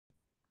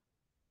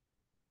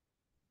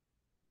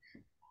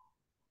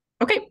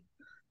Okay.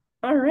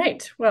 All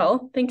right.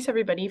 Well, thanks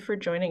everybody for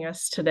joining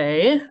us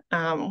today.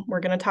 We're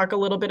going to talk a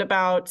little bit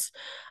about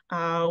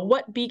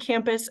what B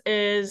Campus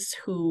is,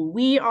 who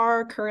we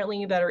are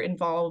currently that are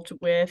involved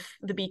with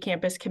the B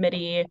Campus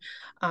Committee,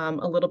 a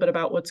little bit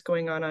about what's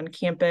going on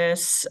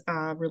campus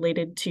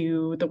related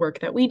to the work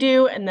that we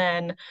do, and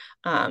then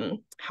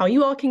how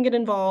you all can get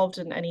involved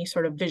and any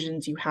sort of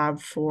visions you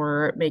have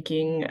for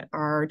making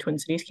our Twin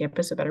Cities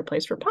campus a better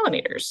place for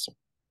pollinators.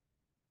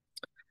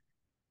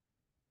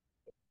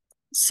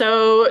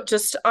 So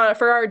just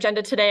for our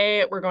agenda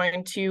today, we're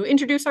going to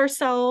introduce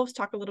ourselves,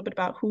 talk a little bit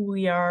about who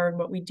we are and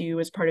what we do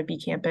as part of B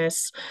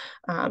Campus.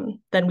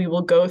 Then we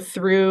will go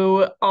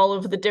through all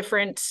of the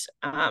different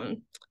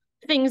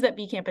things that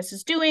B Campus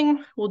is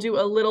doing. We'll do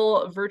a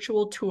little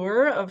virtual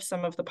tour of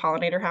some of the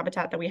pollinator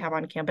habitat that we have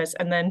on campus.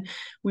 And then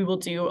we will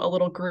do a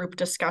little group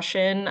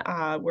discussion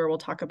where we'll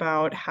talk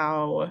about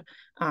how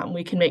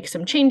we can make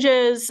some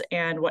changes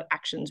and what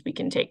actions we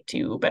can take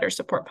to better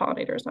support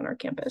pollinators on our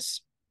campus.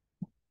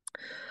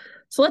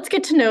 So let's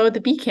get to know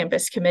the B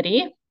Campus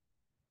Committee.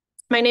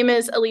 My name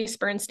is Elise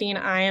Bernstein.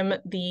 I am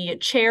the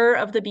chair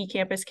of the B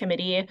Campus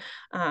Committee,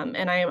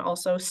 and I am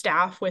also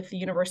staff with the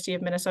University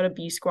of Minnesota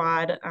Bee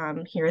Squad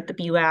here at the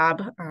Bee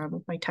Lab.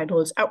 My title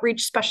is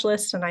Outreach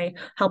Specialist, and I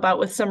help out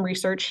with some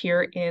research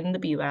here in the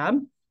Bee Lab.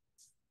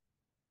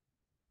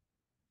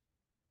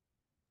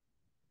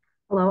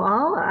 Hello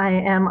all, I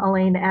am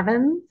Elaine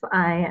Evans.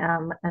 I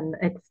am an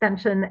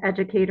extension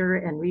educator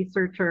and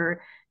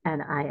researcher,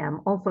 and I am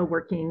also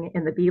working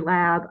in the bee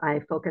lab. I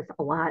focus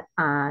a lot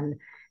on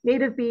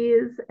native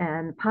bees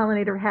and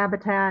pollinator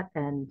habitat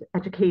and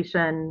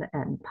education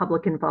and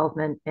public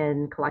involvement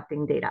in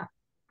collecting data.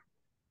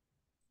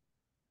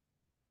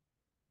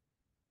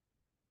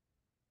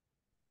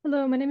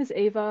 Hello, my name is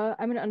Ava.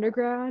 I'm an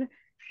undergrad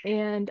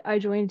and I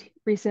joined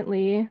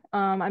recently.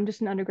 I'm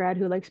just an undergrad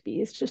who likes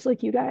bees, just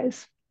like you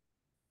guys.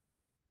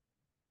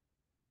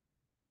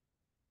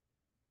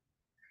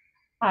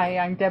 Hi,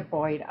 I'm Deb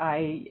Boyd.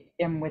 I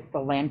am with the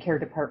land care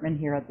department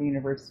here at the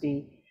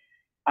university.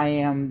 I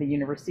am the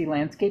university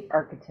landscape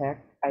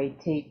architect. I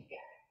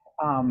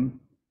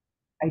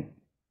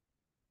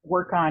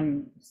work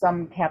on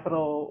some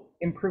capital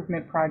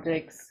improvement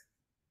projects,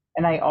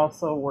 and I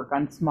also work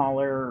on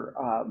smaller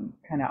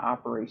kind of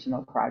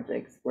operational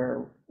projects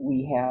where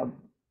we have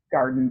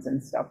gardens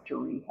and stuff to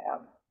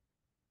rehab.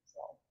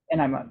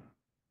 And I'm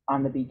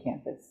on the B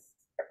Campus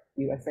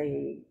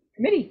USA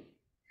committee.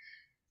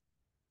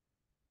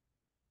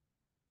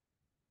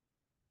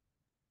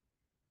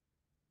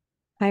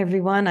 Hi,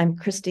 everyone. I'm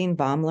Christine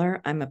Baumler.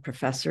 I'm a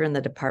professor in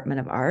the Department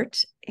of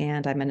Art,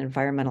 and I'm an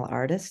environmental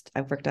artist.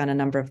 I've worked on a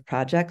number of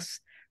projects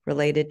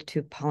related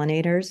to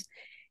pollinators,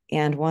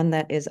 and one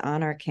that is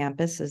on our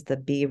campus is the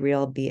Be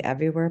Real, Be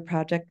Everywhere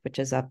project, which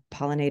is a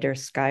pollinator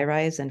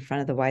skyrise in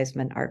front of the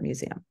Wiseman Art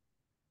Museum.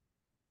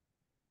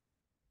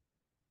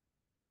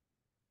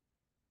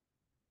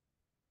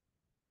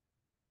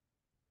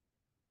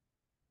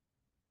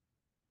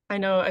 I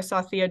know I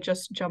saw Thea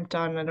just jumped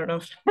on. I don't know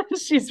if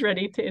she's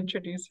ready to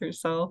introduce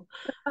herself.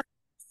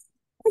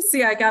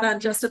 See, I got on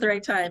just at the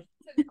right time.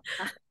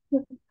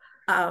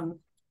 I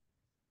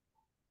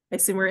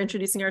assume we're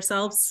introducing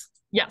ourselves.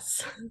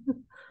 Yes.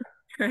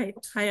 Right.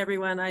 Hi,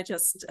 everyone. I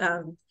just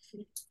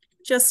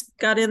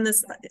got in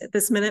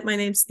this minute. My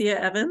name's Thea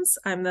Evans.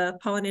 I'm the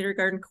pollinator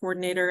garden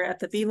coordinator at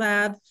the Bee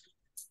Lab.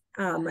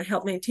 I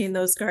help maintain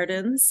those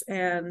gardens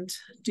and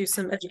do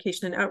some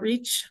education and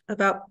outreach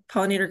about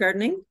pollinator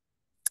gardening.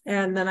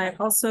 And then I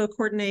also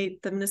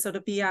coordinate the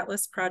Minnesota Bee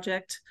Atlas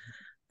project,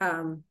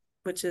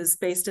 which is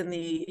based in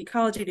the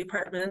ecology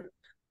department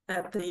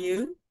at the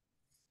U.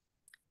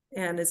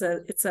 And it's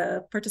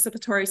a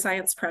participatory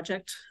science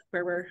project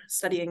where we're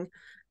studying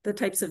the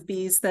types of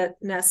bees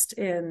that nest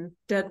in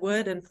dead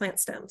wood and plant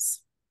stems.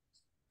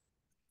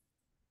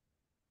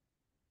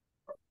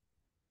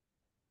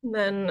 And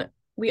then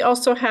we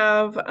also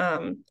have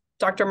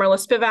Dr. Marla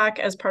Spivak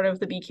as part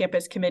of the Bee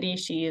Campus Committee.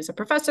 She is a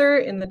professor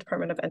in the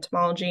Department of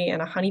Entomology and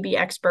a honeybee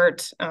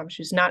expert.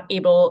 She's not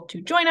able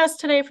to join us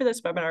today for this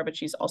webinar, but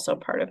she's also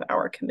part of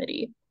our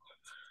committee.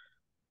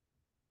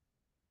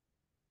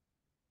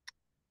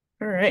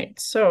 All right,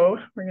 so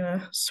we're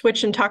gonna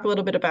switch and talk a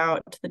little bit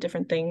about the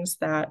different things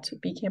that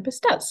Bee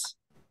Campus does.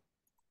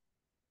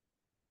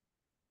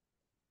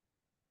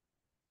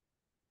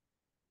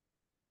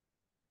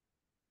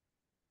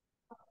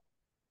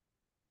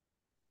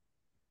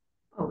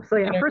 Oh, so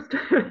yeah, first,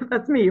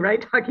 that's me, right?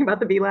 Talking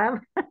about the Bee Lab.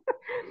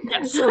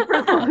 Yes. So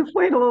first I'll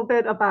explain a little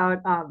bit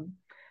about kind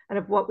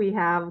of what we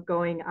have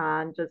going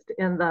on just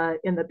in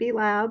the Bee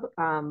Lab.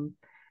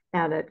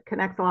 And it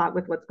connects a lot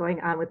with what's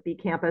going on with Bee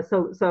Campus.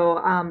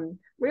 So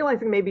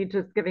realizing maybe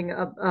just giving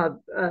an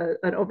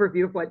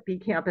overview of what Bee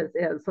Campus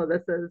is. So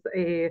this is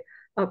a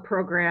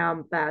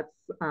program that's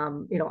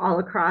all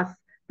across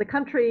the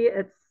country.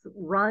 It's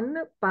run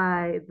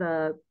by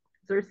the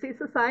Xerces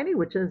Society,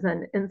 which is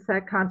an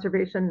insect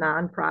conservation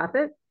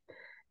nonprofit.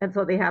 And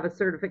so they have a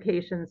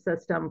certification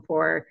system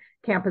for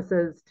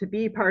campuses to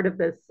be part of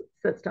this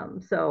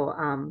system. So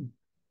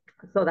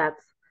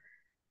that's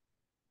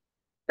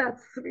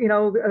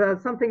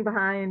that's something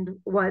behind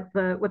what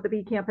the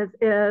Bee Campus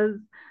is.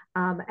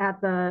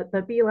 At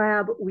the Bee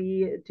Lab,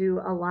 we do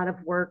a lot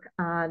of work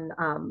on.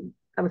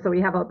 So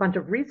we have a bunch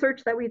of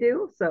research that we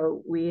do.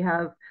 So we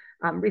have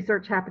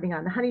research happening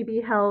on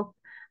honeybee health,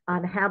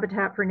 on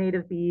habitat for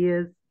native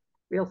bees.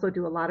 We also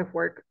do a lot of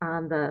work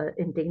on the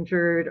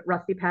endangered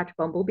rusty patch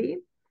bumblebee.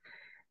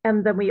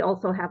 And then we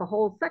also have a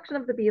whole section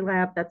of the Bee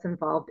Lab that's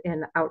involved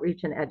in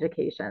outreach and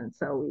education.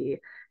 So we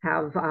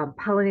have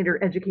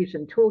pollinator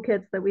education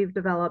toolkits that we've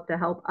developed to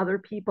help other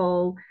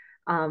people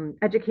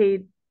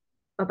educate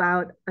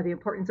about the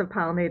importance of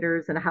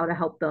pollinators and how to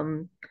help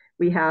them.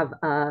 We have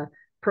a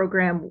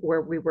program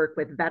where we work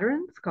with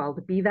veterans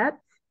called Bee Vets.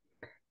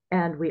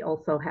 And we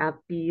also have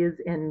Bees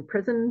in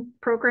Prison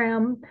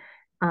program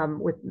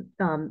with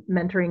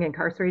mentoring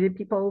incarcerated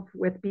people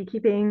with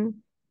beekeeping,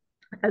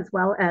 as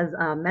well as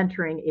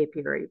mentoring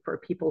apiary for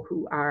people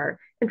who are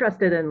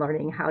interested in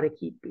learning how to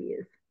keep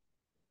bees.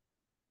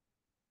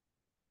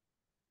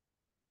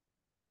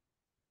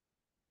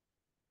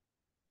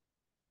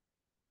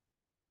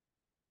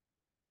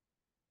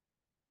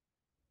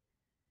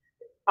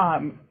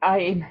 I'm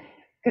going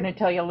to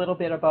tell you a little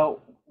bit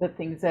about the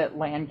things that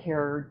Land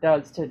Care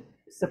does to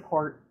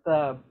support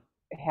the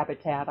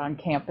habitat on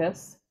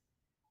campus.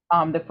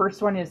 The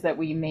first one is that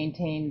we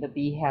maintain the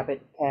bee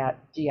habitat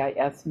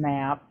GIS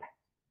map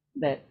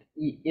that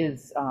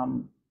is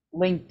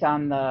linked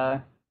on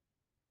the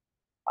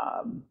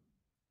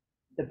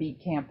Bee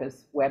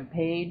Campus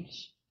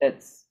webpage.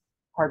 That's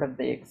part of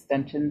the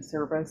extension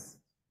service.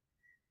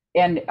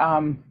 And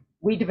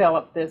we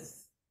developed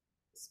this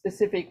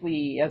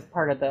specifically as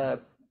part of the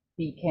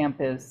Bee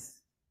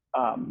Campus,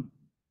 to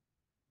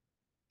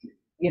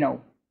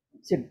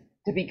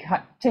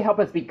help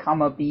us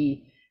become a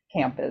Bee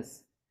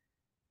Campus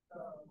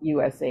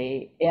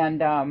USA.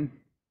 And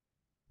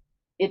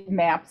it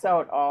maps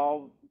out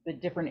all the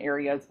different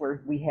areas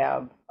where we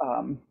have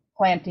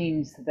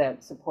plantings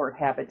that support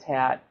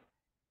habitat,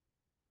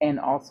 and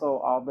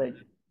also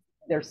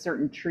there's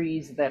certain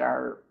trees that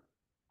are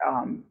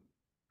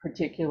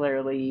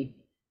particularly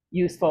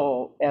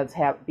useful as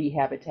bee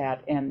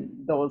habitat, and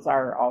those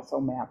are also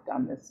mapped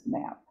on this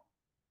map.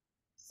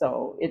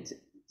 So it's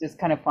just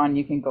kind of fun.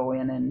 You can go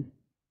in and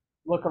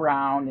look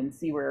around and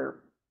see where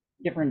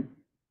different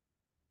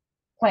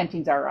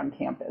plantings are on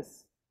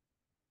campus.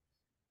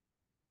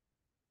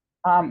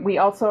 We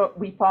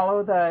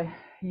follow the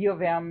U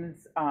of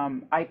M's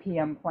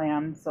IPM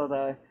plan, so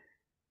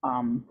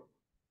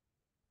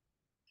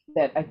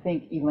that I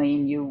think,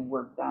 Elaine, you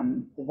worked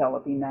on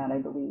developing that, I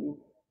believe.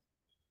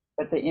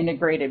 But the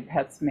integrated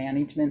pest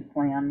management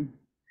plan.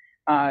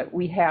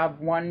 We have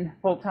one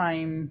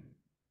full-time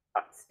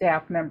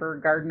staff member,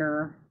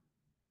 gardener,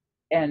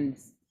 and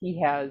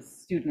he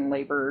has student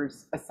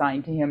laborers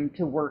assigned to him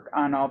to work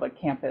on all the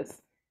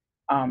campus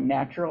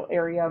natural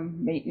area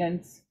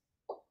maintenance.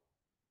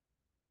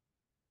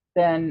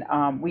 Then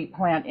we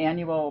plant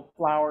annual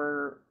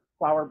flower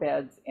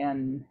beds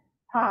and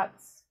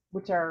pots,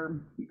 which are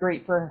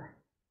great for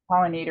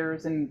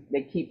pollinators, and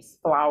it keeps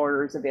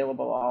flowers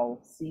available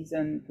all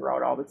season,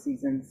 throughout all the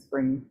seasons,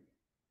 spring,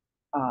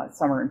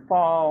 summer, and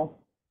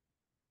fall.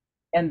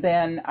 And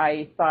then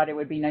I thought it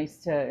would be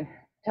nice to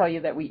tell you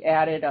that we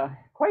added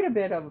quite a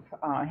bit of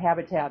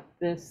habitat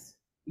this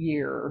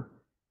year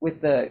with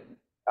the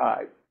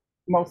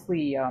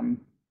mostly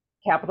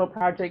capital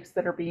projects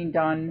that are being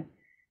done.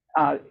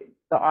 The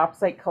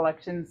offsite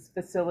collections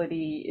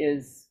facility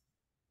is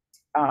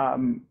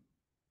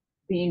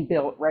being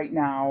built right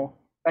now,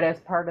 but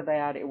as part of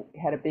that, it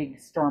had a big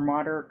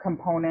stormwater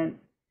component.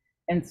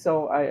 And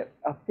so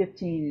a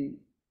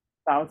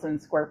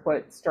 15,000 square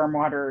foot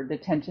stormwater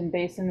detention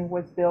basin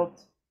was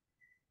built,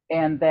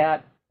 and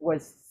that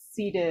was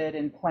seeded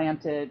and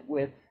planted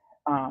with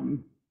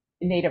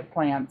native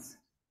plants,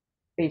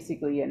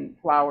 basically, and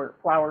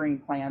flowering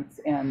plants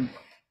and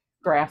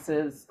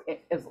grasses,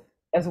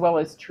 as well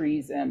as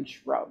trees and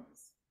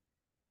shrubs.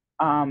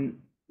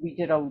 We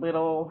did a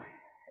little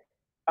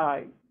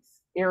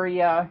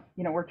area,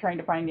 we're trying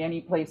to find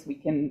any place we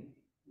can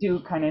do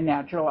kind of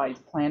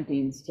naturalized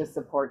plantings to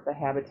support the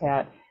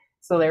habitat.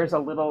 So there's a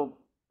little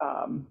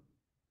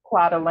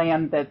plot of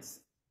land that's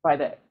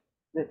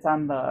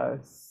on the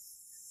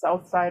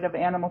south side of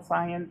Animal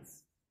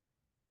Science,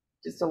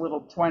 just a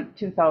little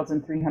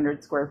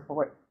 2,300 square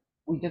foot.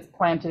 We just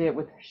planted it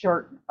with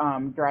short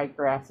dry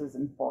grasses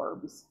and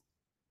forbs.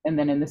 And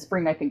then in the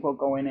spring, I think we'll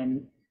go in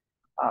and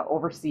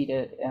overseed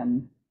it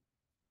and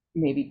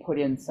maybe put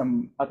in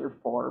some other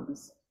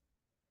forbs.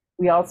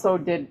 We also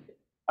did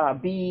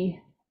bee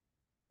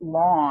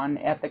lawn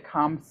at the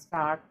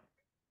Comstock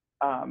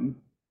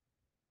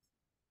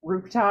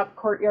rooftop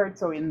courtyard.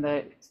 So in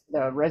the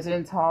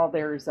residence hall,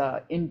 there's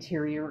an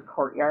interior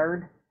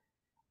courtyard,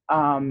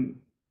 and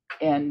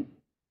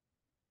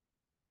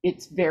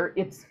it's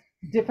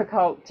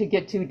difficult to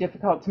get to,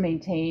 difficult to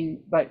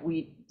maintain, but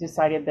we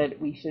decided that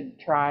we should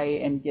try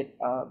and get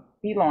a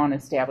bee lawn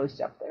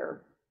established up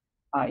there.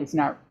 It's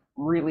not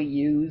really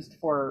used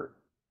for,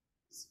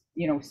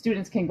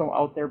 students can go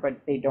out there, but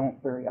they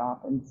don't very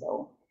often.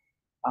 So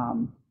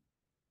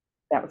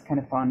that was kind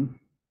of fun.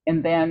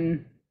 And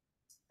then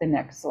the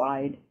next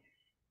slide,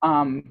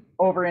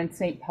 over in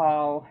St.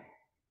 Paul,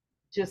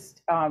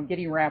 just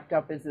getting wrapped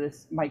up is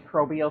this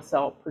microbial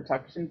cell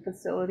production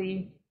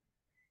facility.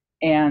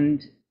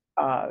 And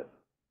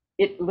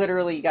it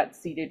literally got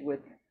seeded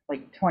with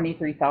like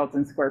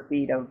 23,000 square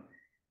feet of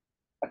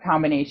a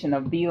combination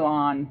of bee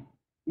lawn,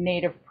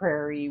 native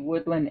prairie,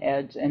 woodland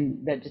edge, and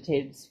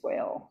vegetated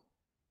swale.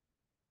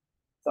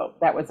 So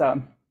that was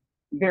a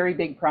very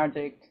big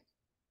project.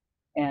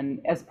 And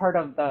as part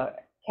of the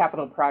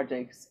capital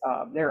projects,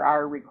 there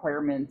are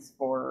requirements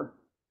for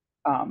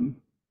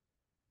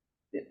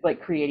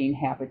like creating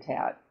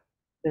habitat.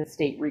 The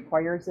state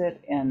requires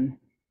it, and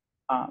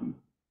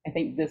I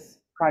think this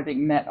project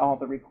met all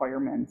the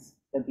requirements,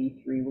 the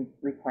B3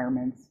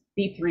 requirements.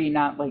 B3,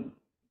 not like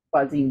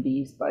buzzing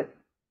bees, but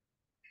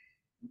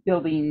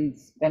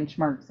buildings,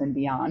 benchmarks, and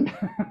beyond.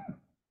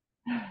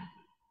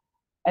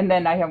 And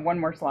then I have one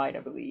more slide, I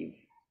believe.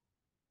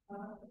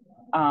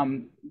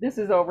 This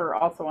is over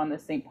also on the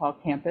St. Paul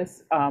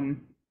campus.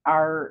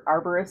 Our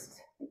arborist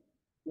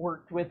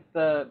worked with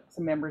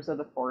some members of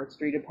the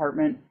forestry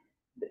department.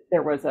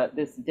 There was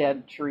this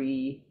dead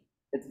tree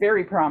that's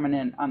very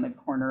prominent on the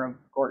corner of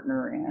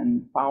Gortner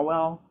and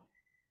Falwell.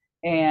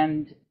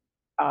 And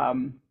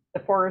the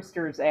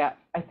foresters I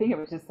think it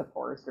was just the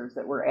foresters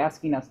that were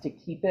asking us to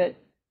keep it,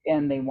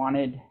 and they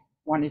wanted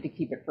to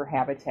keep it for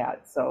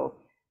habitat. So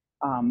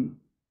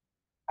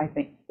I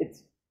think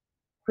it's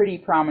pretty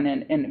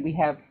prominent, and we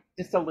have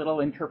just a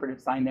little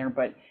interpretive sign there,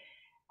 but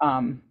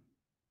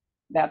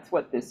that's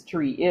what this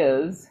tree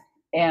is.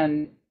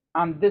 And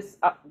on this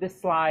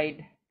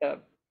slide, the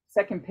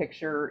second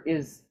picture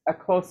is a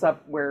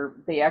close-up where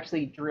they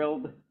actually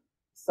drilled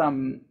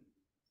some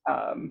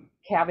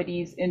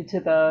cavities into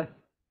the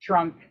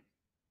trunk,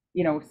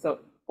 you know, so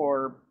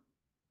for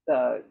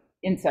the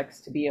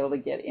insects to be able to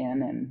get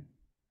in.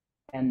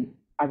 And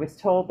I was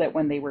told that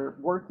when they were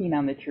working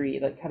on the tree,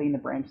 like cutting the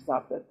branches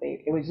off, that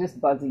it was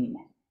just buzzing.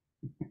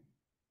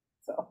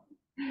 So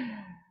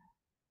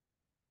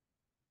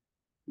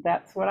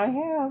that's what I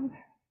have.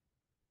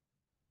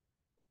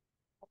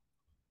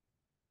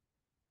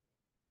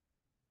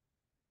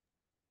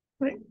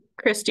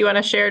 Chris, do you want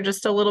to share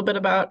just a little bit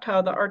about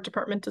how the art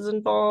department is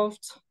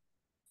involved?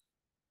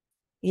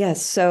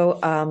 Yes,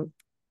 so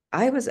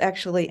I was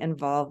actually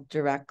involved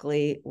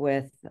directly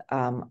with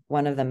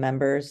one of the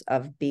members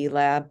of B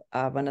Lab,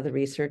 one of the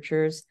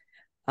researchers,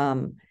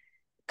 Colleen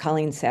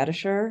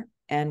Sadisher,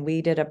 and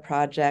we did a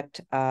project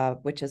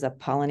which is a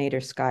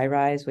pollinator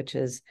skyrise, which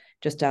is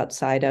just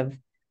outside of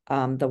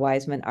the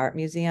Wiseman Art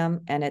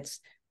Museum, and it's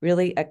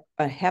really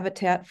a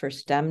habitat for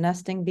stem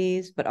nesting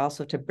bees, but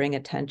also to bring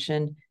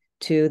attention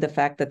to the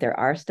fact that there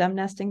are stem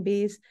nesting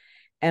bees.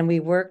 And we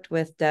worked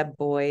with Deb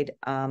Boyd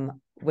and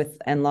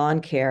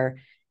Lawn Care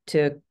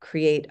to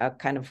create a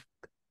kind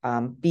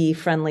of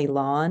bee-friendly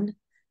lawn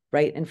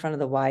right in front of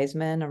the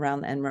Wiseman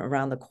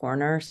around the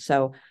corner.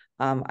 So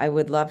I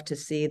would love to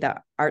see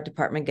the art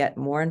department get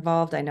more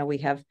involved. I know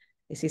I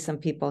see some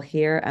people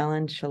here,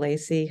 Ellen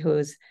Shalacy,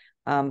 who's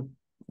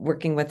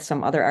working with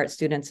some other art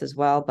students as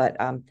well, but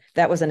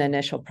that was an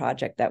initial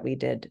project that we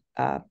did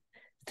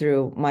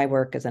through my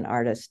work as an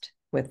artist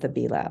with the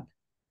B Lab.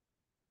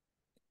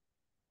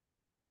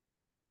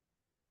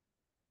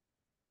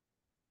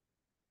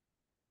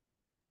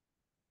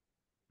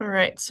 All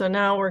right, so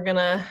now we're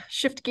gonna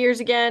shift gears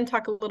again,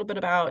 talk a little bit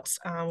about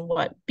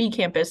what B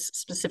Campus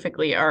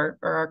specifically,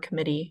 our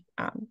committee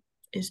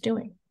is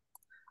doing.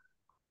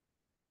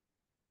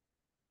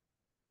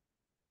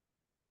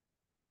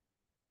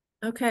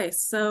 Okay,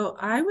 so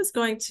I was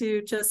going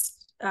to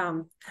just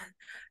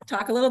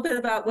talk a little bit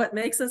about what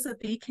makes us a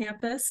B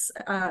Campus.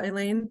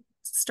 Elaine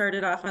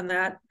started off on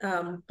that,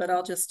 but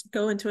I'll just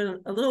go into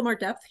a little more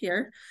depth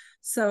here.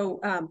 So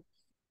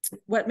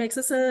what makes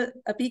us a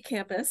B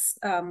Campus?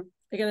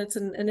 Again, it's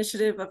an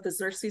initiative of the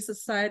Xerces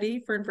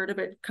Society for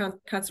Invertebrate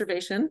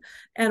Conservation,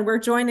 and we're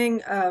joining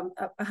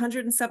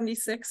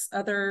 176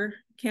 other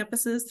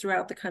campuses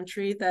throughout the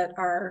country that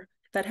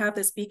have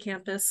this B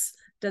Campus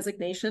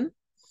designation.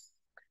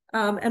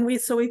 And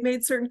we've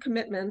made certain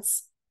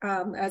commitments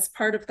as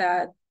part of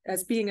that,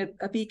 as being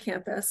a B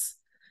Campus,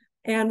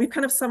 and we've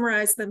kind of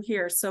summarized them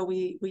here. So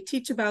we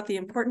teach about the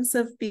importance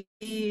of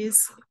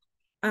bees.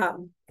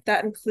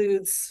 That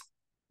includes,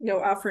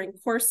 offering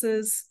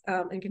courses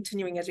and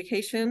continuing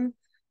education,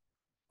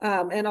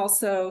 and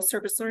also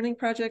service learning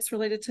projects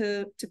related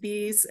to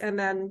bees. And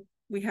then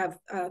we have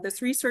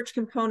this research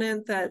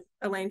component that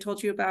Elaine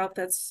told you about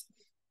that's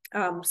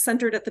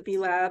centered at the Bee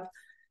Lab,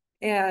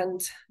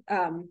 and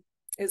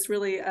is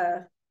really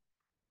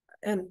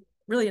an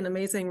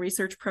amazing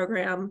research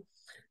program.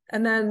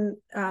 And then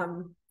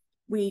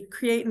we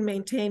create and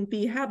maintain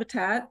bee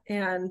habitat,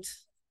 and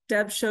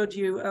Deb showed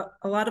you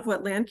a lot of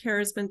what Land Care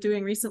has been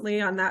doing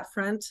recently on that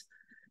front.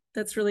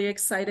 That's really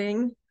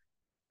exciting.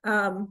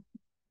 And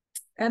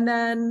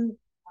then,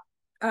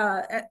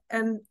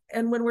 and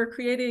when we're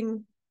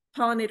creating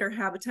pollinator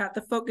habitat,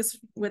 the focus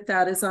with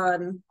that is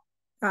on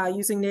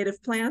using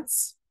native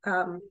plants.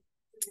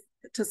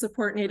 to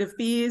support native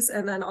bees,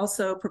 and then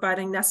also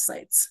providing nest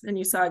sites. And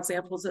you saw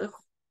examples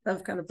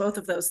of kind of both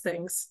of those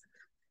things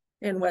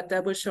in what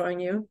Deb was showing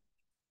you.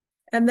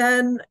 And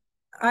then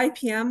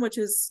IPM, which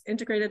is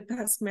integrated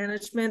pest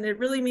management, it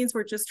really means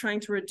we're just trying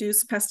to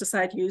reduce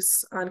pesticide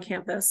use on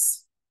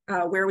campus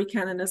where we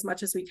can and as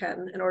much as we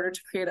can in order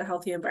to create a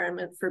healthy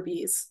environment for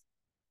bees.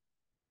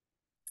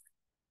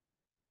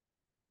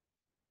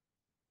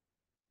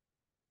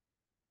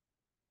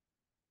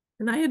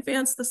 Can I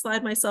advance the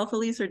slide myself,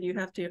 Elise, or do you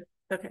have to?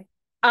 Okay.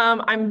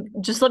 I'm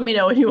just let me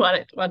know when you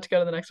want to go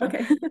to the next one.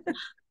 Okay.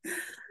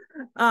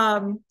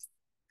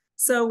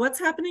 So what's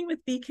happening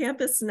with Bee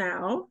Campus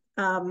now?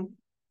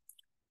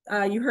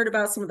 You heard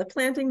about some of the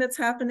planting that's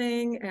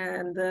happening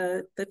and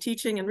the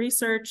teaching and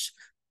research.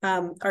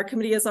 Our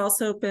committee has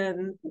also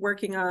been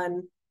working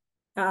on,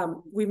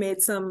 we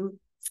made some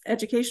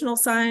educational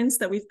signs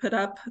that we've put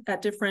up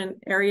at different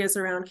areas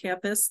around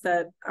campus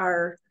that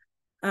are,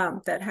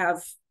 that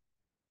have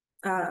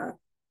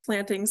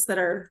plantings that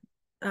are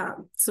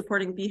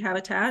supporting bee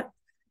habitat.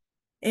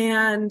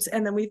 And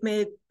then we've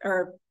made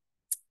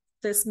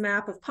this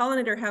map of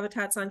pollinator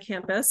habitats on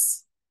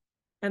campus.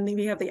 And then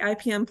we have the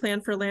IPM plan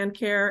for land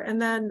care.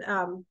 And then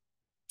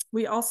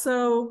we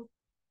also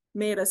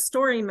made a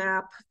story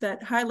map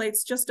that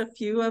highlights just a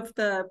few of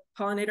the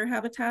pollinator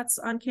habitats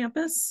on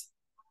campus.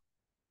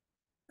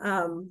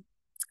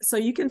 So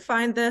you can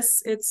find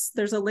this,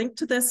 there's a link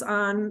to this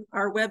on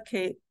our web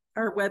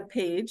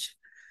page,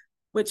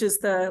 which is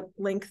the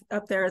link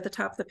up there at the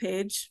top of the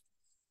page.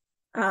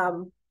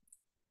 And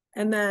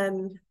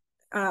then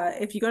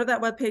if you go to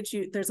that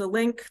webpage, there's a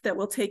link that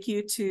will take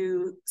you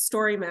to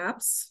story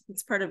maps.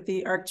 It's part of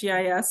the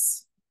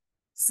ArcGIS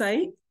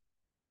site.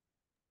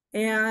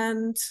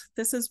 And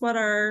this is what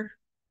our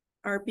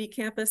Bee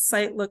Campus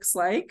site looks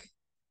like.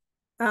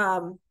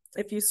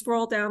 If you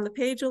scroll down the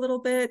page a little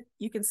bit,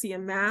 you can see a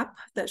map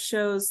that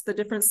shows the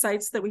different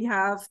sites that we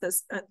have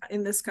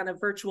in this kind of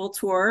virtual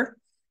tour.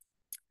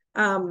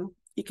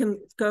 You can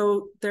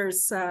go,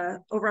 there's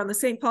over on the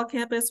St. Paul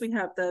campus, we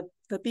have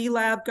the Bee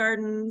Lab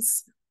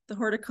gardens, the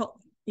horticulture,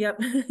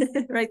 yep,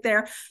 right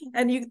there.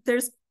 And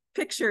there's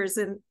pictures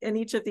in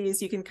each of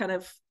these. You can kind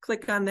of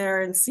click on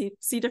there and see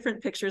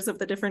different pictures of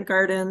the different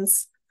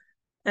gardens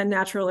and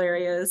natural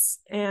areas.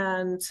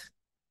 And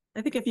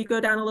I think if you go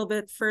down a little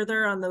bit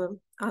further on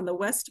the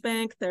West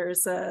Bank,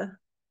 there's a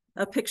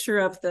picture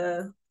of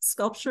the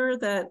sculpture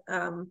that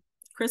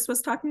Chris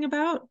was talking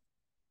about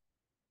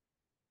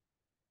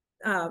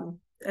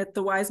at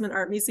the Wiseman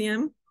Art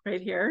Museum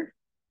right here.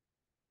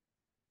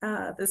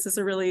 This is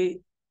a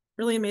really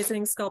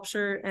amazing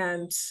sculpture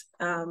and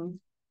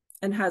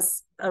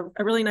has a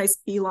really nice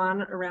bee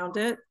lawn around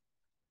it.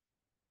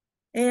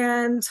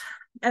 And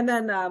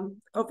then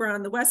over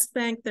on the West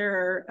Bank,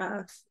 there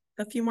are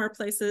a few more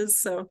places.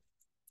 So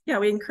yeah,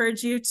 we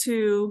encourage you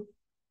to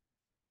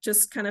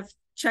just kind of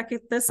check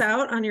this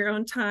out on your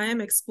own time,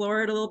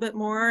 explore it a little bit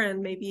more,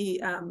 and maybe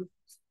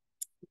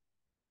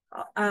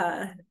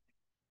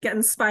get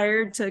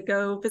inspired to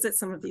go visit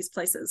some of these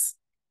places.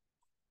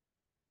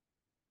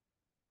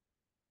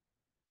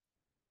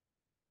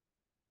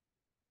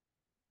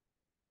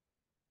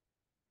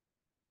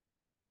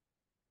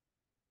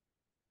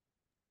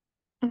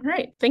 All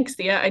right, thanks,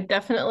 Thea. I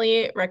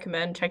definitely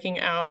recommend checking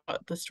out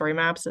the story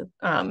maps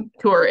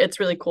tour. It's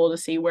really cool to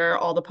see where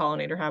all the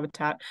pollinator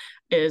habitat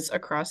is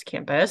across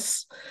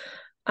campus.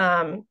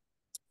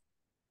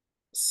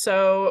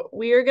 So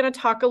we are going to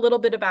talk a little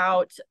bit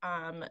about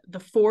the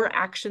 4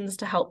 actions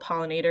to help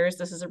pollinators.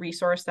 This is a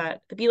resource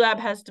that the Bee Lab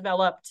has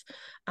developed.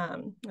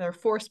 There are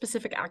 4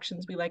 specific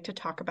actions we like to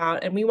talk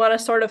about, and we want to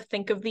sort of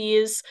think of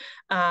these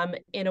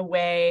in a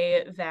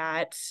way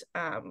that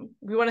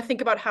we want to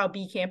think about how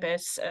Bee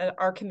Campus,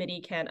 our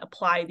committee, can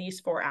apply these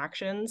 4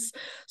 actions.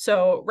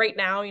 So right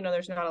now,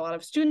 there's not a lot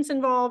of students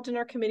involved in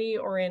our committee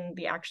or in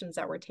the actions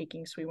that we're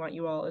taking. So we want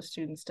you all as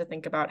students to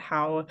think about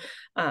how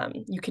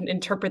you can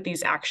interpret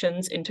these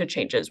actions into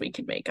changes we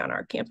can make on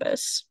our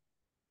campus.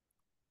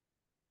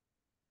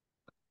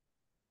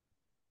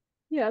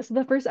 Yeah, so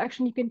the first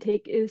action you can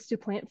take is to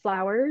plant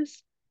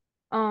flowers.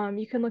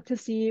 You can look to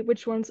see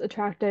which ones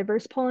attract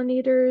diverse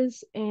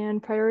pollinators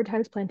and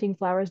prioritize planting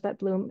flowers that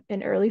bloom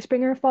in early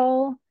spring or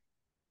fall.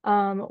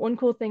 One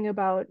cool thing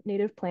about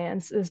native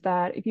plants is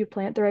that if you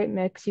plant the right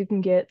mix, you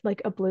can get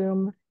like a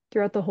bloom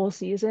throughout the whole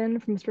season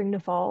from spring to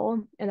fall,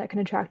 and that can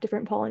attract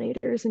different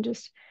pollinators and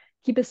just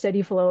keep a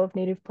steady flow of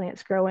native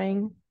plants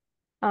growing.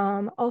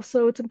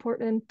 Also, it's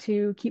important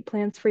to keep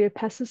plants free of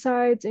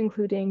pesticides,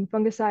 including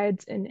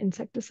fungicides and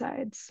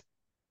insecticides.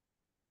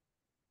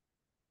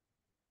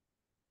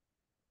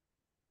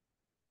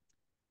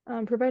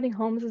 Providing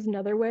homes is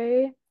another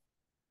way.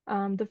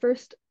 The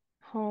first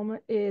home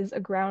is a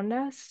ground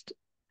nest.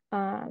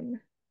 And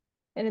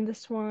in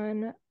this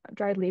one,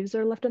 dried leaves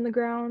are left on the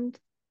ground.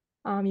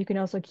 You can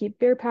also keep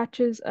bare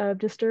patches of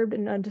disturbed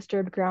and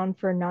undisturbed ground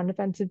for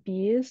non-defensive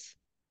bees.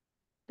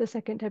 The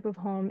second type of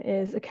home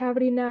is a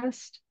cavity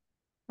nest.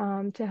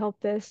 To help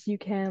this, you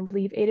can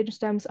leave 8-inch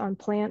stems on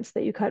plants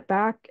that you cut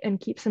back and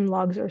keep some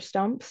logs or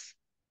stumps.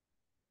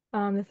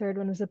 The third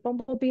one is a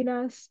bumblebee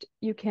nest.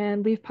 You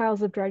can leave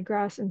piles of dried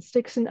grass and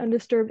sticks in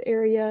undisturbed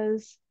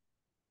areas.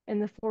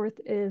 And the fourth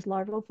is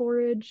larval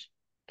forage.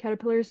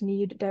 Caterpillars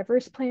need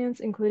diverse plants,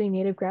 including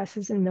native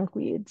grasses and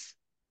milkweeds.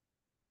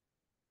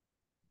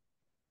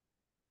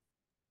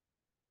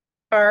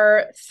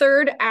 Our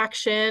third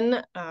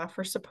action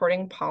for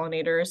supporting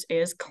pollinators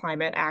is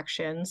climate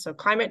action. So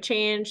climate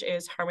change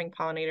is harming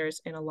pollinators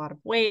in a lot of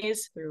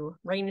ways through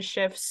rain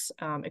shifts,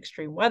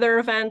 extreme weather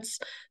events.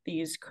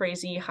 These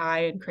crazy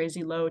high and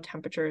crazy low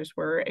temperatures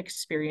we're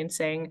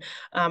experiencing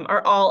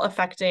are all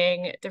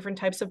affecting different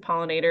types of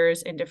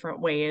pollinators in different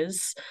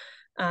ways.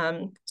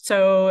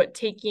 So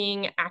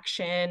taking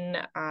action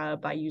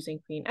by using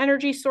clean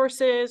energy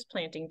sources,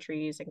 planting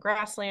trees and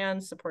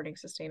grasslands, supporting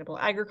sustainable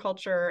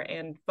agriculture,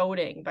 and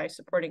voting by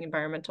supporting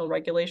environmental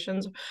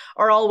regulations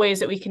are all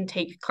ways that we can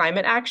take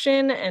climate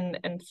action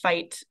and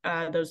fight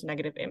those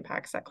negative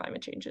impacts that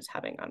climate change is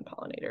having on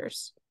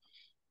pollinators.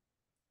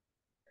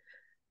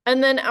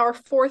 And then our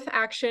fourth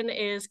action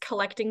is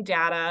collecting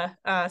data.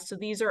 So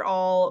these are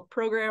all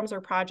programs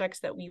or projects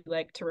that we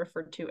like to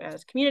refer to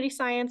as community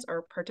science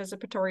or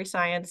participatory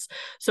science.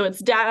 So it's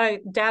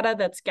data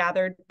that's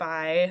gathered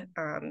by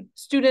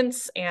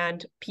students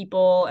and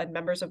people and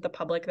members of the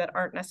public that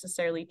aren't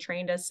necessarily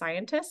trained as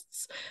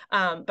scientists,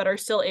 but are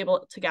still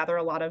able to gather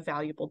a lot of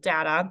valuable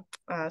data.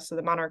 So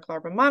the Monarch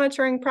Larva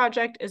Monitoring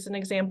Project is an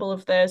example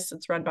of this.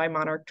 It's run by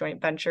Monarch Joint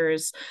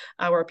Ventures,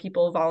 where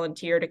people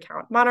volunteer to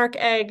count monarch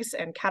eggs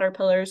and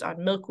caterpillars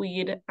on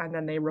milkweed, and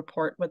then they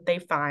report what they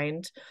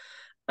find.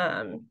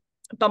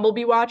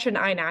 Bumblebee Watch and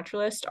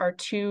iNaturalist are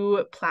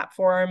two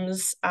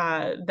platforms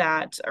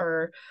that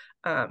are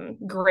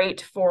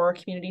great for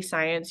community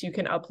science. You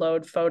can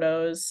upload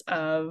photos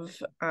of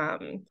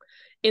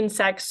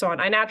insects. So on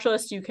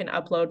iNaturalist, you can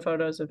upload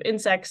photos of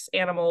insects,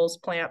 animals,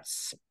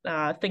 plants,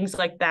 things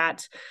like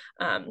that.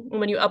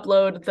 When you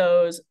upload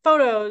those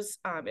photos,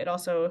 it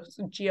also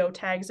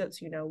geotags it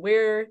so you know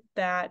where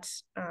that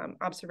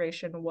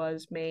observation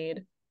was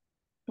made,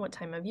 what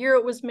time of year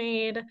it was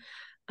made.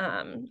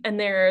 And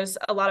there's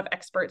a lot of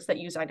experts that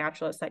use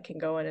iNaturalist that can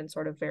go in and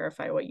sort of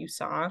verify what you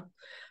saw.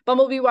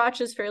 Bumblebee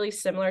Watch is fairly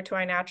similar to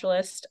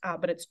iNaturalist,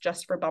 but it's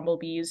just for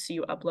bumblebees. So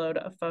you upload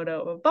a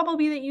photo of a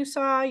bumblebee that you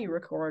saw, you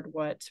record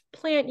what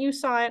plant you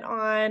saw it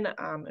on,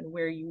 and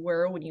where you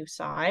were when you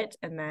saw it.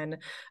 And then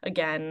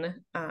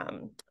again,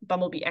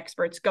 bumblebee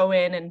experts go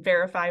in and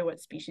verify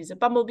what species of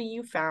bumblebee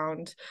you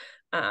found.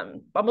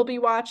 Bumblebee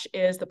Watch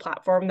is the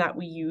platform that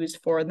we use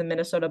for the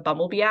Minnesota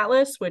Bumblebee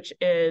Atlas, which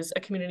is a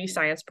community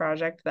science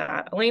project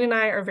that Elaine and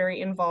I are very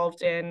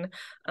involved in.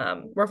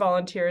 Where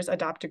volunteers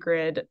adopt a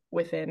grid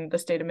within the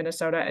state of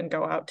Minnesota and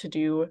go out to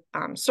do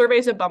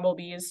surveys of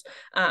bumblebees.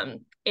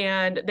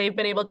 And they've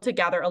been able to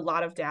gather a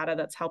lot of data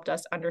that's helped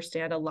us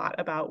understand a lot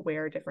about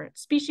where different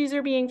species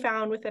are being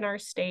found within our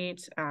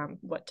state,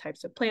 what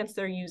types of plants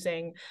they're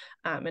using,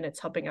 and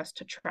it's helping us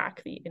to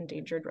track the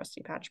endangered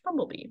rusty patch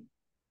bumblebee.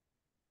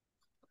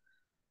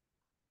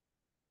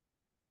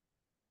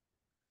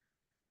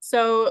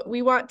 So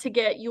we want to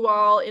get you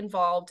all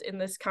involved in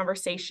this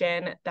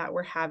conversation that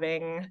we're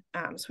having.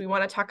 So we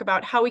want to talk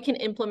about how we can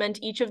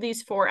implement each of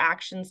these 4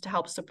 actions to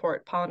help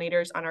support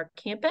pollinators on our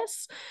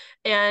campus.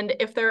 And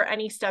if there are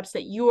any steps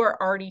that you are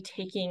already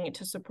taking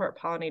to support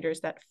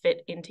pollinators that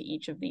fit into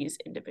each of these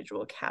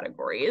individual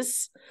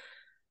categories.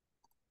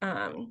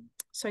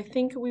 So I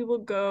think we will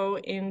go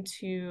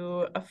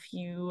into a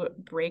few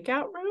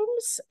breakout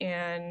rooms,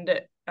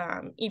 and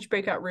each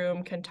breakout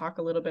room can talk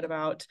a little bit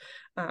about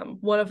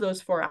one of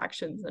those 4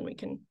 actions, and we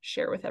can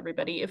share with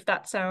everybody if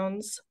that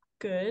sounds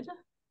good.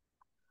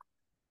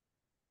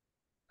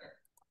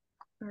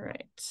 All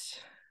right,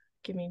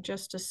 give me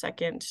just a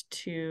second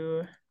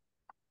to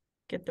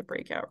get the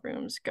breakout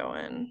rooms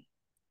going.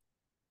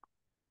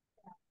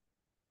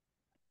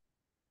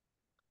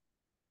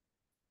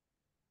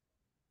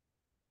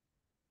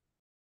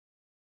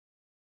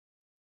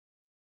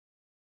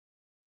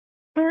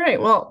 All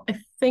right, well, I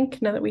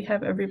think now that we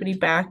have everybody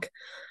back,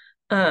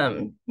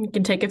 we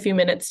can take a few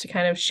minutes to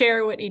kind of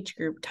share what each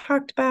group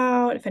talked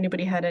about. If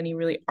anybody had any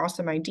really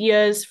awesome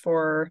ideas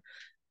for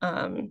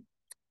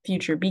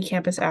future B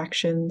Campus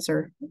actions,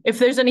 or if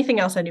there's anything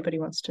else anybody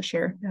wants to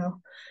share,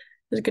 now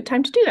is a good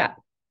time to do that.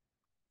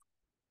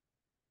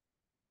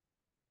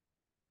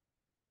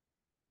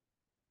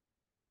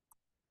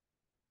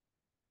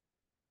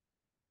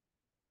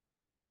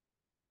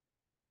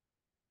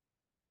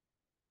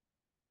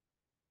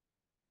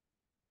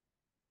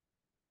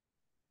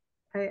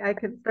 I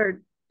could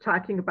start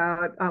talking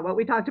about what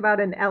we talked about,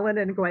 and Ellen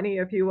and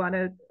Gwenny, if you want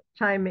to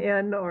chime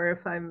in, or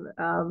if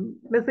I'm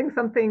missing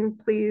something,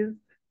 please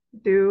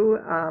do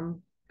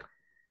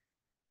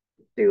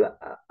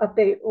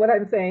update what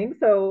I'm saying.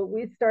 So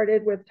we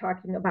started with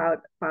talking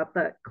about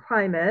the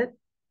climate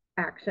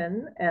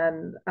action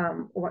and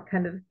what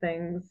kind of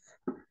things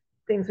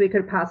we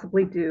could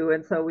possibly do.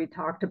 And so we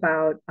talked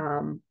about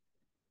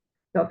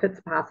if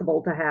it's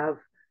possible to have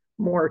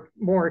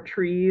more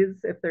trees,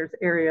 if there's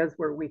areas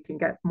where we can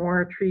get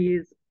more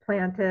trees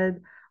planted.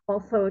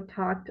 Also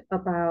talked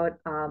about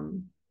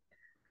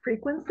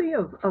frequency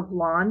of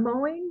lawn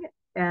mowing,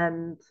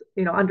 and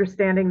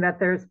understanding that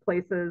there's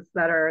places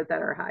that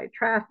are high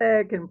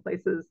traffic and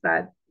places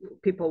that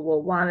people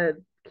will want to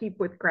keep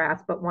with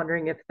grass, but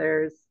wondering if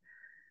there's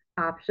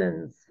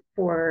options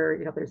for,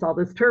 there's all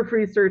this turf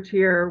research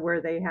here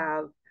where they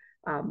have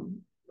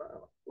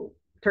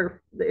turf,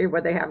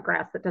 where they have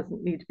grass that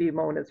doesn't need to be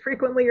mown as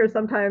frequently, or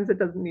sometimes it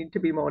doesn't need to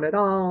be mown at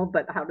all.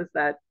 But how does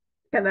that,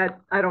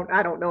 I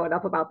don't know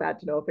enough about that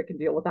to know if it can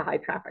deal with the high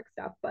traffic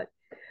stuff, but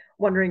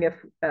wondering if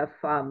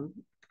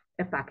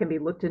that can be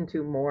looked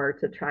into more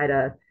to try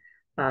to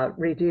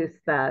reduce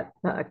that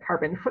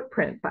carbon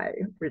footprint by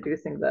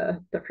reducing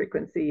the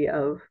frequency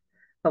of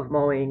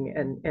mowing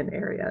in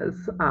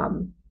areas.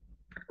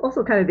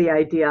 Also, kind of the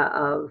idea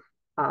of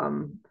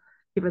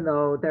even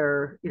though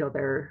they're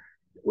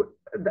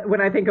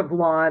when I think of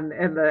lawn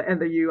and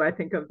the U, I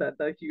think of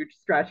the huge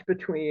stretch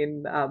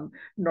between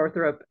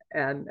Northrop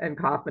and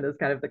Kaufman is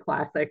kind of the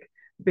classic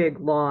big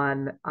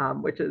lawn,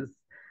 which is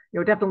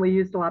definitely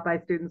used a lot by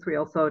students. We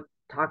also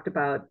talked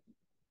about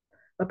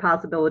the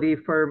possibility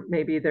for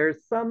maybe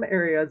there's some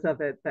areas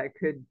of it that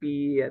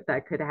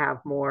could have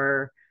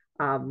more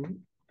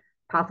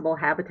possible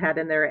habitat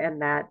in there,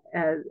 and that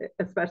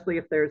especially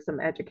if there's some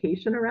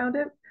education around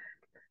it.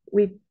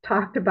 We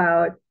talked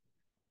about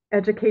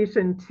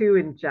education too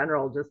in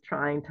general, just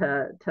trying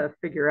to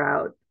figure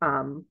out,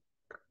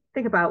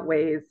 think about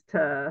ways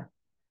to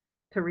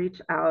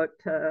reach out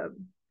to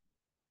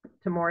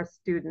more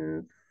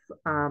students,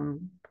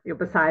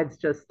 besides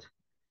just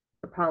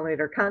the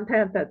pollinator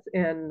content that's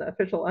in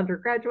official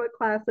undergraduate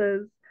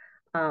classes.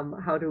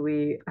 How do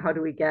we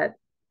get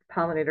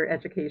pollinator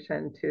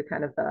education to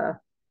kind of the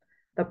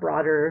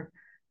broader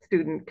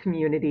student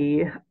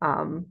community,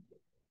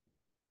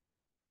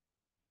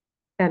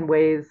 and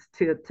ways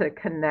to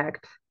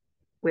connect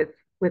with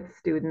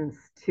students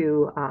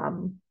through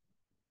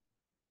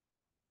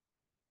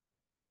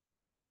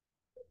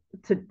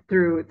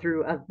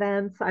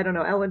events. I don't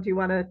know, Ellen, do you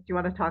want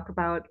to talk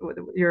about what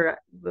you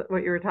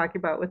were talking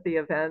about with the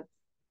events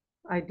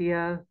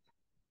idea?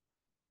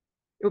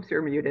 Oops,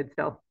 you're muted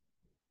still.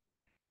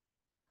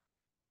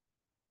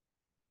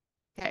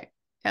 Okay.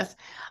 Yes.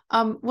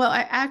 Well,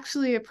 I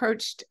actually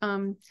approached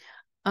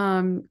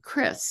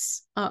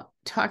Chris,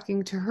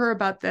 talking to her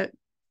about that,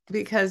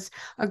 because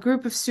a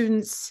group of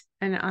students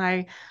and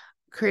I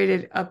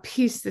created a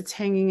piece that's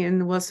hanging in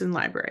the Wilson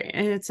Library,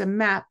 and it's a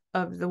map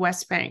of the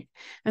West Bank.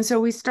 And so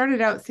we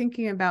started out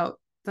thinking about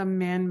the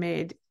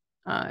man-made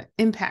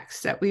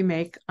impacts that we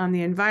make on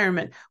the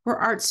environment. We're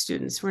art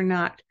students. We're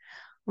not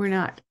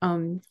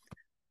in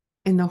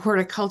the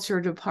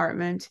horticulture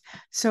department.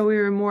 So we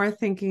were more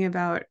thinking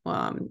about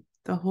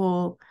the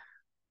whole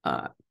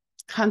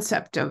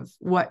concept of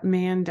what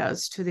man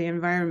does to the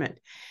environment.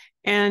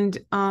 And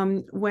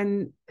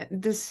when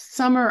this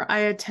summer I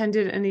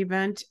attended an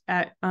event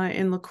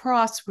in La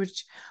Crosse,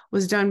 which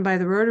was done by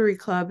the Rotary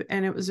Club,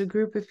 and it was a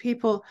group of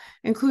people,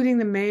 including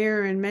the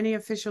mayor and many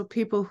official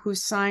people, who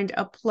signed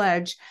a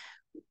pledge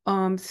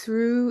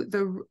through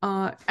the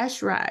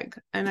ESHRAG.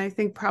 And I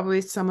think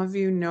probably some of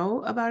you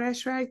know about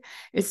ESHRAG.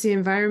 It's the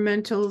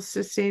Environmental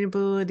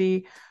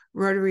Sustainability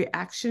Rotary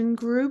Action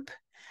Group.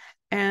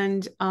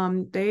 And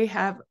they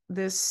have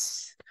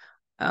this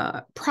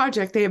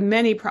project. They have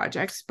many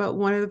projects, but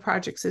one of the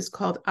projects is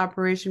called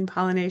Operation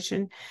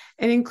Pollination.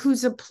 It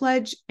includes a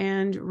pledge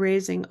and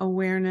raising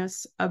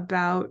awareness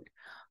about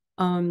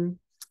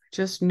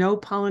just no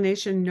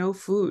pollination, no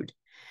food.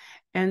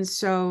 And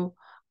so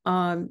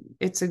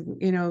it's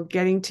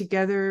getting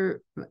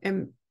together,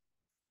 and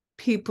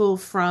people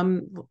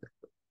from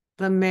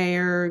the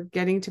mayor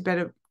getting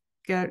together,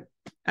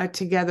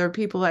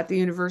 people at the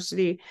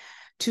university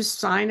to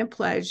sign a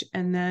pledge,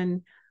 and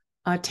then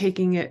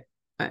taking it,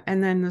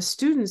 and then the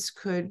students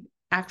could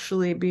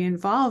actually be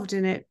involved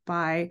in it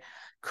by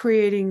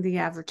creating the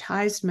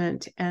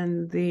advertisement.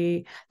 And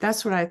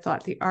that's what I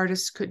thought the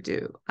artists could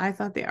do. I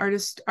thought the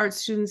art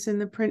students in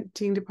the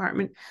printing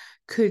department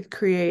could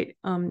create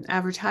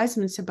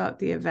advertisements about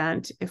the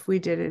event if we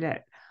did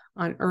it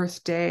on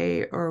Earth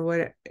Day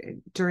or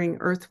during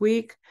Earth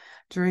Week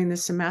during the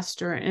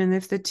semester. And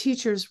if the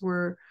teachers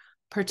were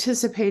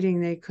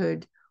participating, they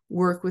could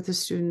work with the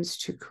students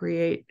to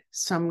create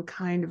some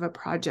kind of a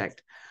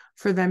project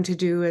for them to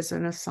do as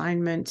an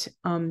assignment,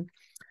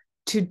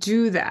 to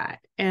do that.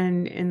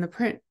 And in the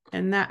print,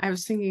 and that I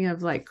was thinking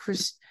of like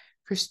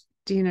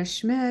Christina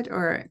Schmidt,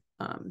 or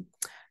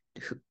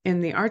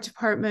in the art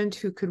department,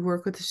 who could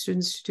work with the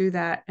students to do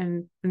that.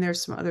 And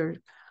there's some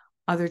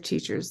other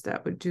teachers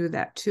that would do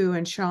that too,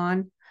 and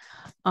Sean.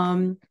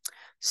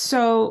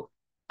 So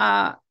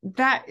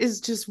that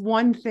is just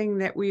one thing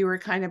that we were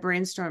kind of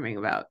brainstorming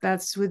about.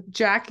 That's what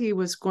Jackie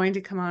was going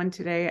to come on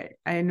today.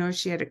 I know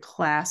she had a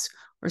class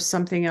or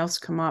something else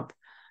come up.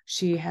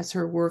 She has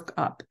her work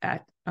up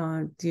at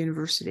the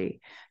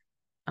university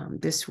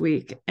this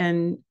week.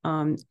 And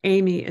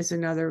Amy is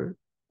another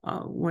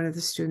one of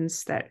the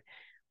students that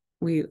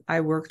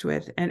I worked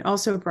with, and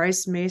also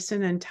Bryce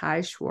Mason and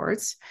Ty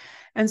Schwartz.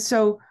 And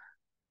so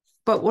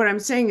but what I'm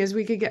saying is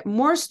we could get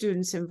more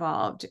students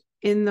involved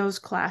in those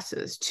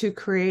classes to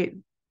create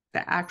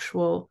the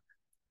actual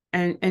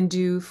and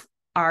do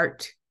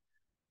art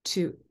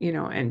to, you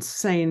know, and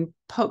saying,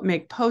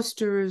 make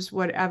posters,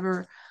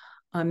 whatever,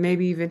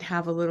 maybe even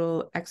have a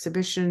little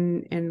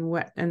exhibition in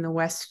the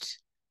West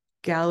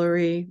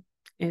Gallery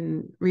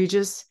in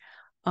Regis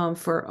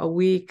for a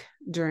week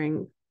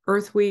during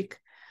Earth Week.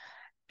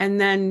 And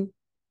then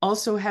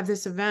also have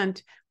this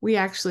event. We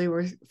actually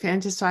were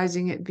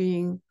fantasizing it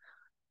being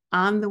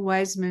on the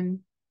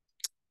Wiseman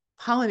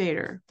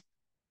pollinator,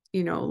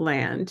 you know,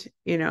 land,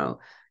 you know,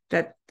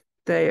 that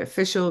the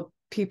official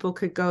people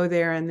could go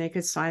there and they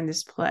could sign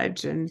this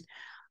pledge. And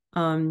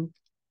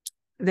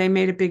they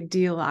made a big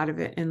deal out of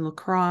it in La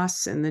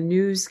Crosse, and the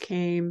news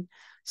came.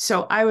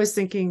 So I was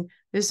thinking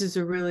this is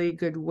a really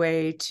good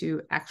way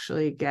to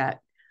actually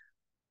get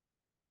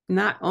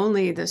not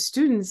only the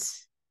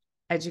students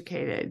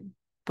educated,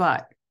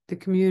 but the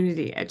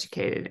community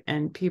educated,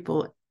 and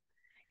people,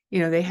 you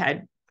know, they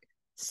had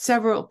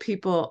several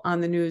people on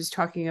the news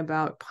talking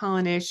about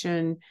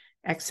pollination,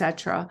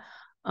 etc.,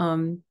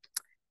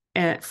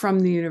 and from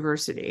the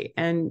university.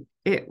 And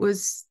it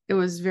was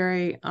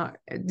very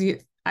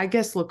I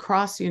guess La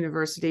Crosse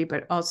University,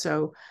 but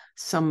also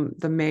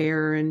the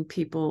mayor and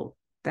people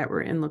that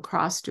were in La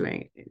Crosse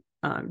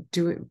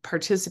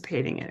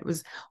participating in it. It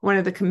was one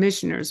of the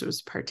commissioners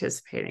was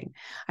participating.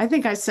 I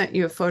think I sent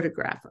you a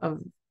photograph of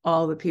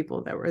all the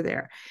people that were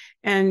there.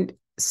 And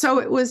so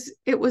it was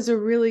a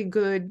really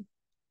good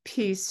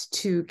piece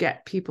to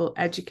get people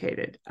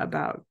educated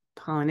about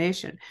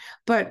pollination,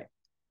 but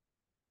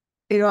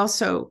it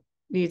also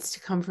needs to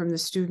come from the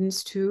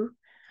students too.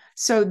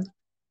 So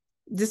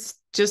this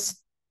just,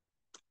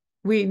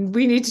 we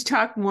need to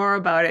talk more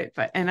about it,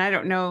 and I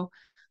don't know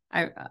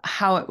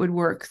how it would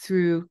work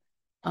through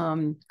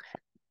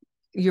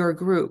your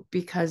group,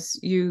 because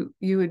you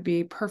would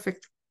be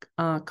perfect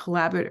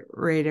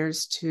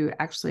collaborators to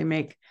actually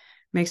make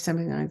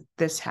something like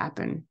this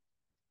happen.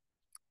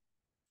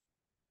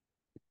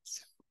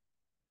 So,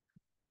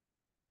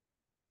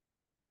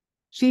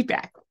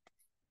 feedback.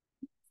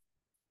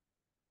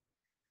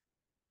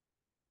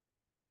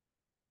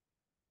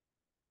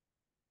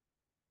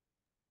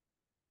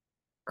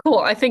 Cool.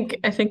 I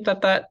think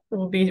that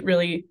will be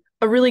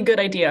a really good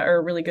idea, or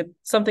a really good,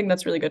 something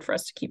that's really good for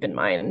us to keep in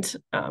mind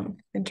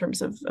in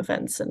terms of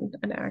events and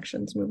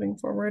actions moving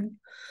forward.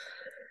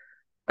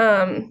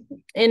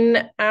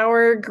 In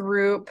our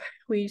group,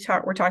 we're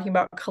talking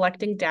about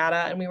collecting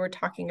data, and we were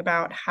talking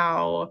about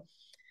how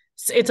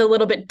it's a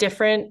little bit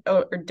different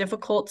or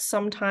difficult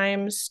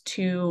sometimes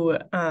to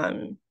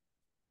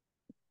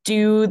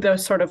do the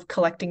sort of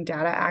collecting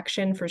data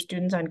action for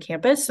students on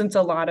campus, since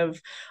a lot of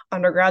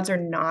undergrads are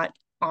not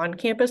on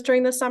campus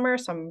during the summer.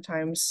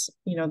 Sometimes,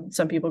 you know,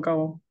 some people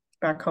go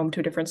back home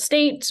to a different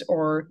state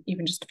or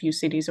even just a few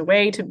cities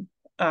away to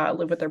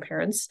live with their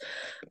parents.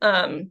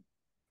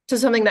 So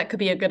something that could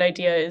be a good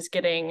idea is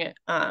getting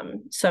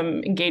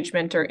some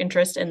engagement or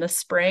interest in the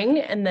spring,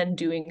 and then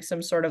doing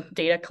some sort of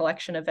data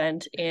collection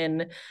event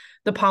in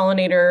the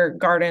pollinator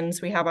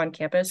gardens we have on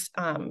campus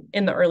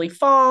in the early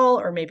fall,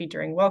 or maybe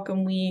during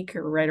welcome week,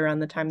 or right around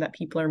the time that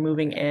people are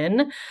moving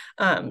in,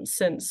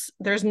 since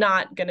there's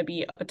not going to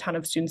be a ton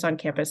of students on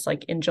campus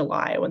like in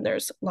July when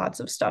there's lots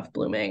of stuff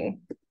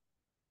blooming.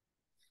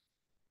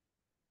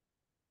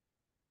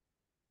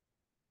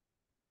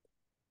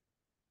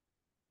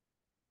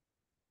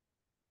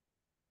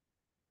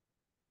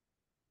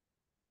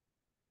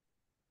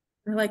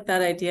 I like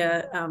that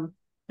idea. I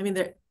mean,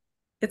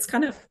 it's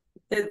kind of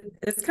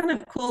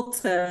cool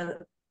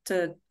to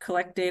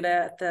collect data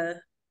at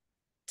the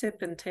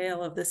tip and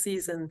tail of the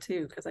season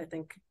too, because I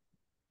think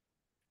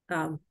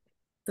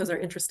those are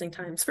interesting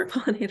times for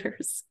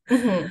pollinators.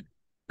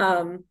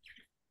 Mm-hmm.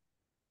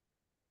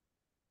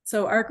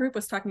 So our group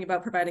was talking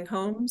about providing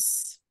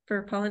homes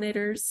for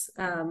pollinators,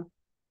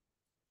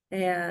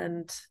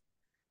 and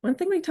one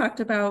thing we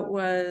talked about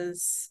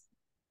was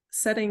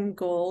setting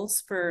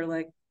goals for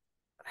like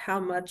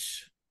how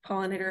much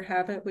pollinator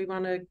habit we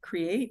want to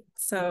create.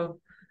 So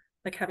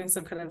like having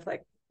some kind of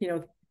like, you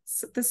know,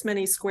 this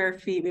many square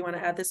feet, we want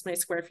to add this many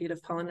square feet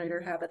of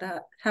pollinator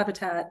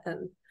habitat,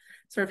 and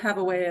sort of have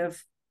a way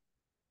of,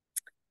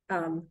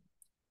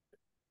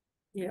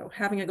 you know,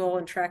 having a goal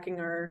and tracking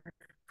our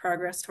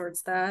progress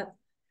towards that.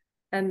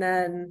 And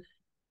then,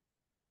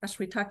 gosh,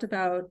 we talked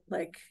about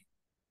like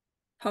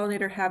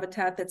pollinator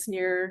habitat that's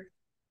near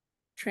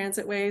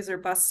transit ways or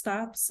bus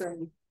stops,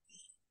 and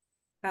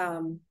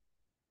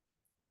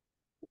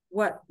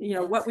what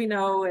we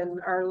know and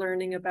are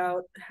learning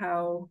about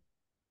how,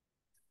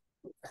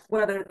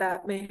 whether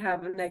that may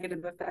have a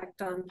negative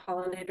effect on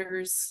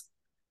pollinators.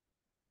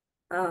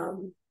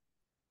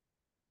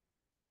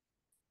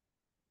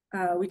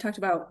 We talked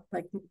about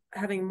like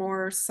having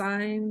more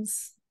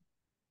signs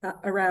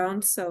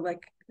around, so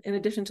like in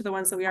addition to the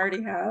ones that we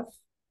already have,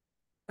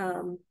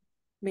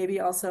 maybe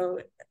also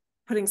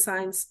putting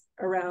signs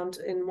around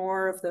in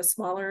more of the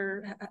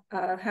smaller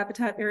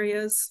habitat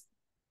areas,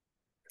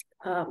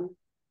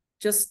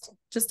 just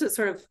to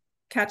sort of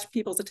catch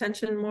people's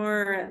attention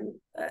more, and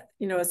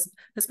you know,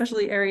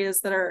 especially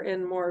areas that are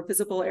in more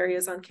visible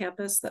areas on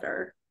campus that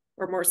are,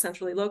 or more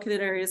centrally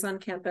located areas on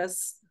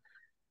campus.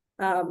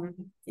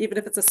 Even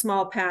if it's a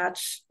small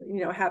patch,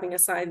 you know, having a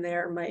sign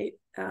there might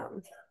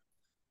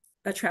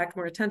attract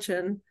more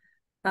attention.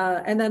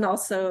 And then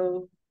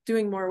also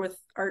doing more with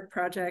art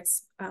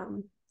projects.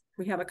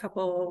 We have a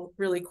couple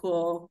really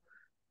cool,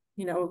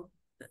 you know,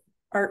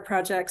 art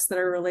projects that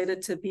are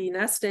related to bee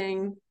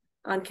nesting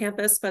on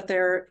campus, but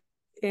they're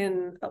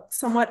in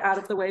somewhat out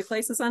of the way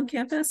places on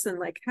campus, and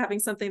like having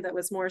something that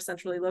was more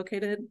centrally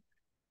located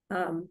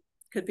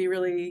could be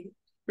really,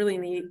 really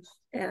neat.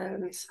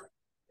 And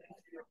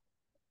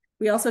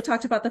we also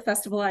talked about the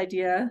festival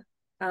idea.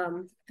 I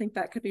think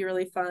that could be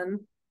really fun.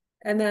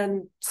 And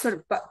then sort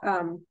of,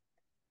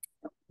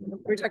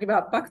 we're talking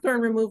about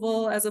buckthorn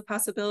removal as a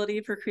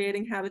possibility for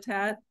creating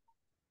habitat.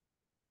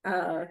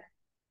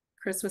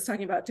 Chris was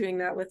talking about doing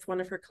that with one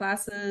of her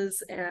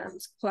classes and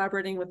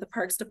collaborating with the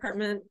Parks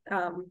Department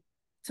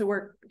to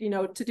work, you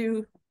know, to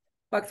do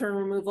buckthorn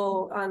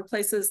removal on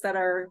places that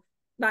are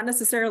not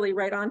necessarily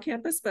right on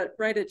campus, but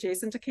right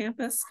adjacent to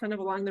campus, kind of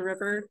along the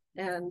river.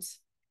 And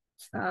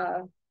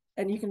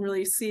you can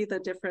really see the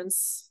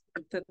difference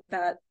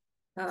that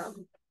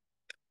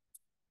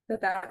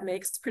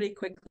makes pretty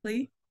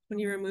quickly when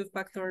you remove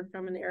buckthorn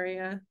from an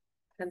area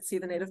and see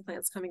the native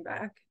plants coming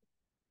back.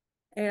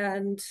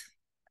 And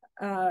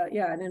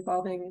yeah, and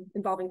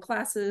involving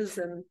classes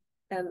and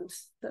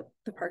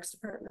the Parks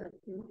Department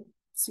and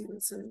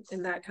students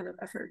in that kind of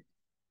effort.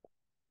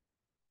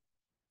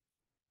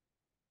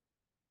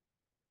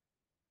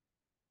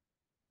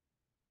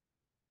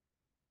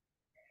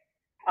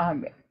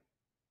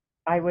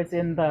 I was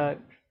in the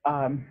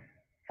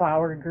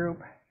flower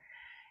group,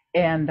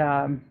 and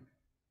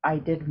I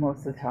did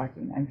most of the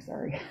talking, I'm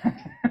sorry.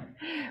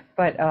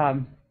 But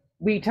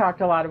we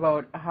talked a lot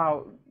about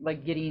how,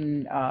 like,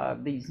 getting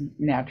these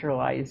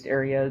naturalized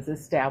areas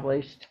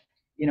established,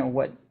 you know,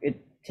 what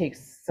it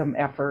takes some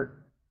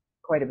effort,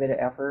 quite a bit of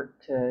effort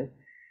to,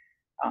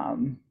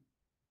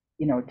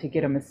 you know, to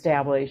get them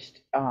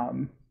established.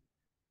 And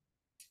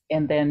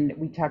then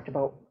we talked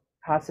about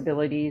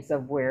possibilities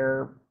of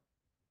where,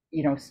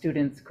 you know,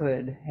 students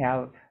could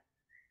have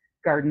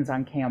gardens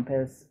on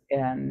campus,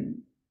 and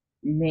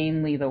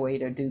mainly the way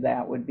to do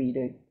that would be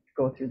to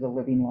go through the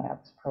Living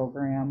Labs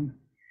program,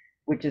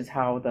 which is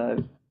how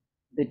the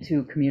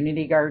two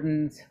community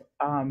gardens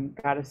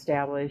got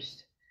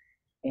established.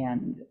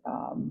 And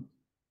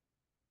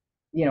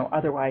you know,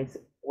 otherwise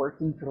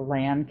working for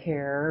land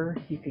care,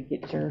 you could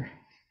get your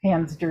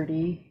hands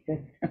dirty.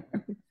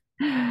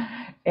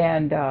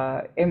 And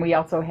we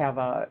also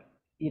have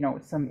you know,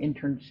 some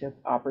internship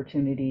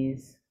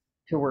opportunities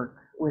to work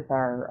with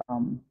our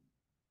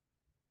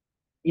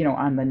you know,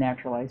 on the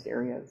naturalized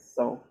areas.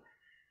 So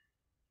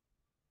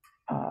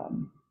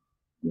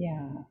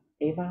yeah,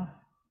 Ava,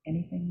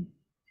 anything?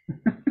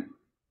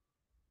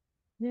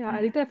 Yeah,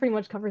 I think that pretty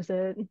much covers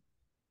it.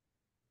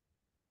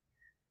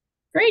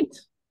 Great.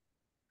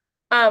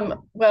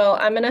 Well,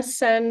 I'm going to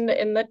send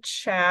in the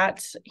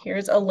chat,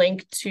 here's a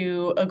link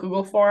to a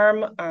Google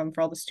form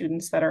for all the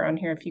students that are on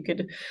here. If you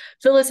could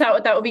fill this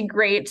out, that would be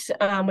great,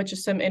 with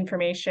just some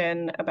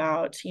information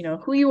about, you know,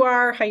 who you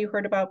are, how you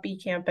heard about B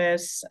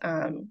Campus,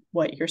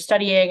 what you're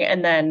studying,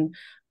 and then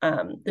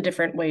the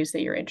different ways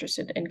that you're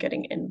interested in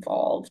getting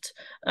involved.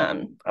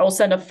 I will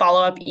send a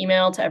follow-up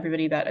email to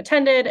everybody that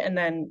attended, and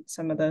then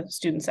some of the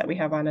students that we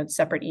have on a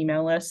separate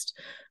email list.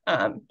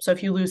 So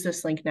if you lose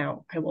this link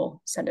now, I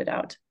will send it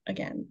out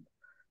again.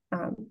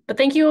 But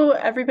thank you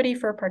everybody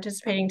for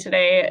participating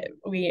today.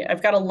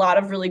 I've got a lot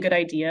of really good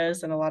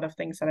ideas and a lot of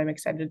things that I'm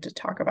excited to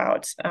talk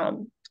about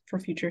for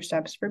future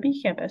steps for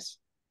B Campus.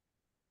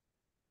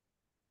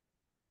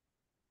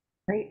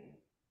 Great.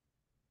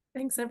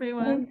 Thanks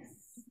everyone.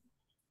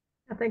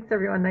 Thanks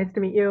everyone. Nice to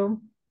meet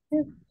you.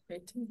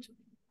 Great to meet you.